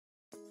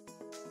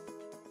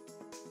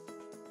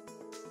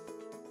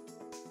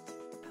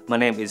My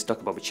name is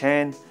Dr. Bobby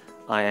Chan.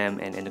 I am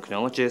an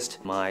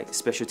endocrinologist. My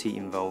specialty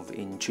involves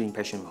in treating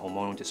patients with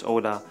hormonal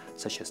disorder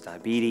such as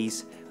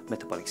diabetes,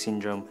 metabolic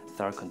syndrome,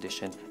 thyroid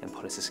condition, and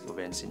polycystic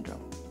ovarian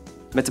syndrome.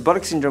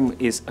 Metabolic syndrome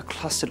is a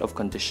cluster of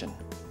conditions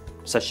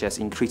such as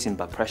increase in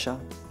blood pressure,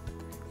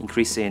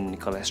 increase in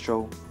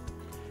cholesterol,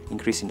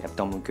 increase in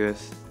abdominal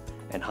girth,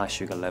 and high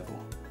sugar level.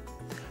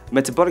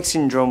 Metabolic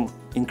syndrome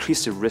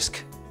increases the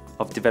risk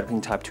of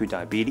developing type 2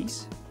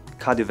 diabetes,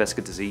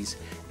 cardiovascular disease,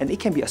 and it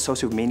can be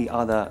associated with many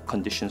other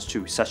conditions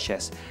too, such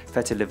as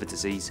fatty liver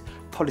disease,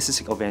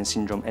 polycystic ovarian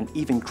syndrome, and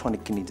even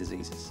chronic kidney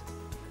diseases.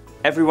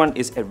 Everyone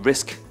is at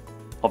risk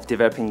of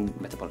developing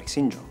metabolic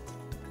syndrome.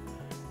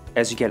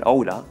 As you get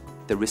older,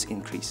 the risk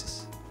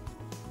increases.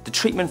 The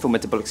treatment for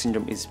metabolic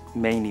syndrome is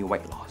mainly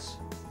weight loss,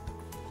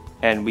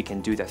 and we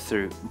can do that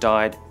through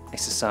diet,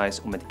 exercise,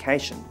 or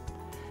medication.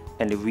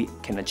 And if we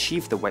can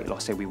achieve the weight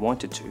loss that we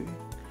wanted to,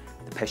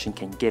 the patient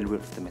can get rid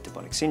of the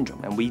metabolic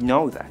syndrome. And we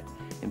know that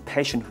in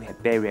patients who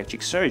have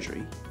bariatric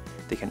surgery,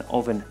 they can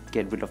often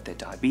get rid of their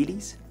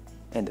diabetes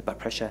and their blood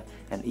pressure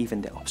and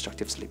even their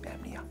obstructive sleep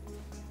apnea.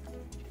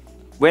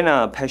 When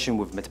a patient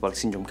with metabolic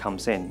syndrome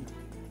comes in,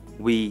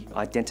 we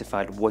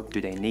identified what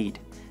do they need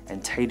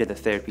and tailor the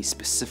therapy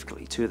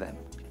specifically to them.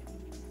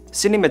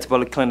 Sydney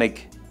Metabolic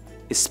Clinic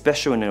is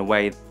special in a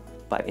way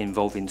by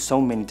involving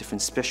so many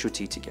different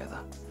specialties together.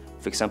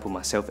 For example,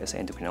 myself as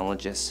an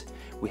endocrinologist,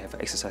 we have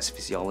an exercise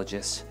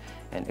physiologist,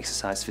 an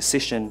exercise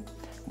physician,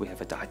 we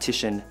have a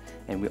dietitian,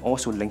 and we're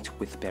also linked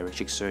with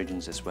bariatric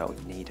surgeons as well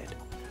if needed.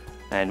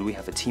 And we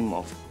have a team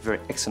of very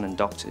excellent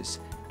doctors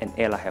and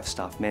allied health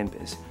staff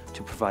members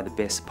to provide the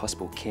best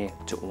possible care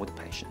to all the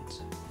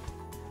patients.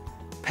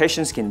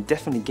 Patients can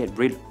definitely get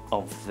rid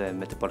of the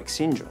metabolic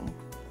syndrome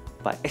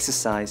by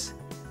exercise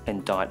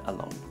and diet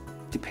alone,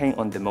 depending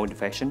on their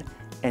motivation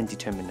and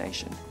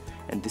determination.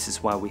 And this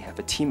is why we have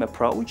a team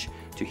approach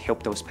to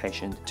help those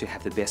patients to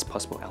have the best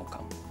possible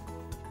outcome.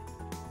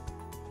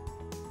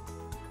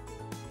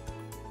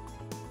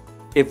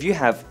 If you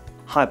have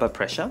high blood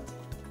pressure,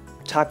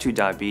 type 2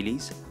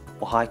 diabetes,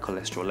 or high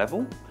cholesterol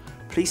level,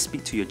 please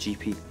speak to your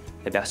GP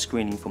about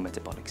screening for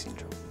metabolic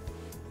syndrome.